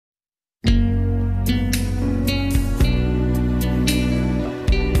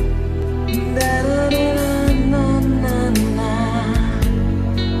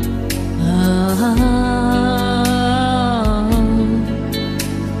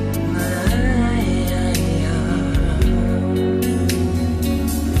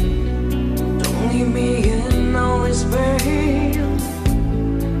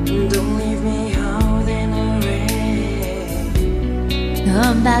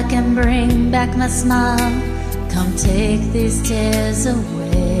back and bring back my smile. Come take these tears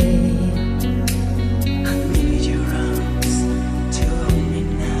away. I need your arms to hold me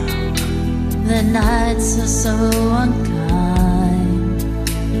now. The nights are so unkind.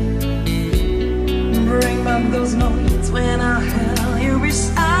 Bring back those moments when I held you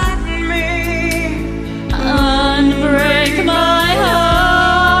beside me. Unbreak my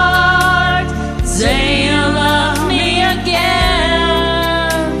heart. Say you love me again.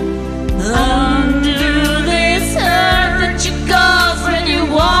 Undo this hurt that you caused when you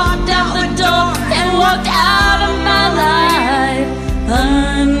walked out the door and walked out of my life.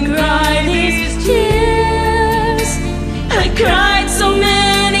 Uncry these tears. I cried so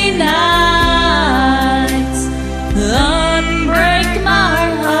many nights. Unbreak my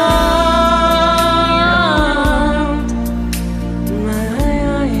heart.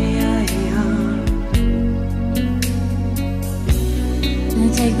 And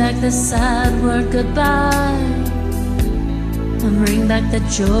take back the sad word goodbye, and bring back the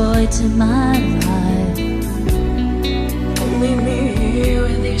joy to my life. Only me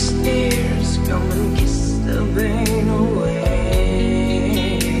with these tears. Come and kiss the pain away.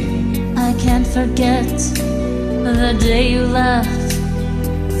 I can't forget the day you left.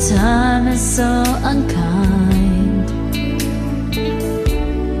 Time is so unkind.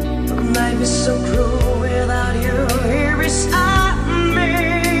 Life is so cruel without you here beside me.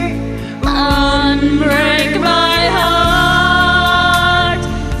 Unbreak my heart.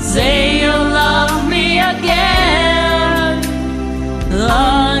 Say you love me again.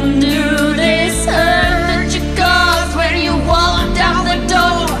 Undo this hurt that you caused when you walked out the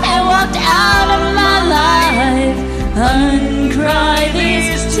door and walked out of my life. Uncry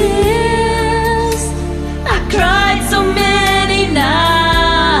these tears. I cried so many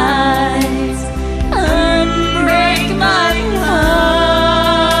nights. Unbreak my heart.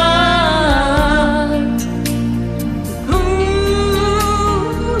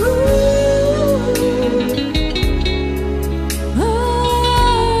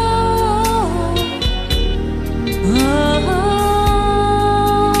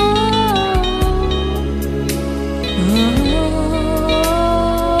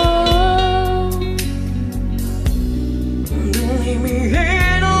 Don't leave me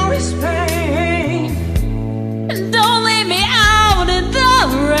in all this pain. Don't leave me out in the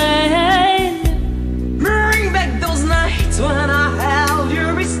rain. Bring back those nights when I held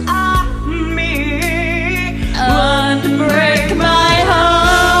you beside me. Unbreak my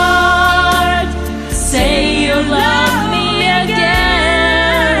heart. Say you love me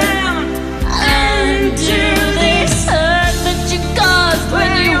again. Undo this hurt that you caused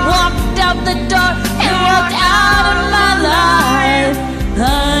when you walked out the door and walked out of my life.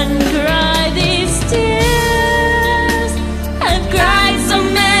 Uncry these tears. I've cried so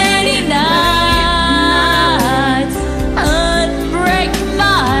many nights. Unbreak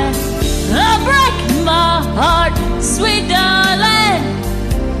my heart, sweet darling.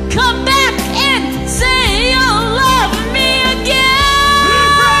 Come back and say you love me again.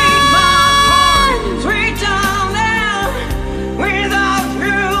 Break my heart, sweet darling. Without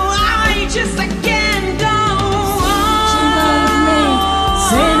you, I just can't go on.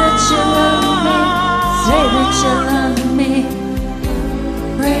 Say that you love me. Say that you love me.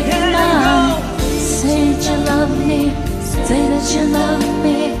 Break my heart. Say that you love me. Say that you love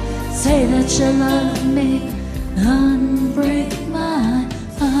me. Say that you love me. Unbreak my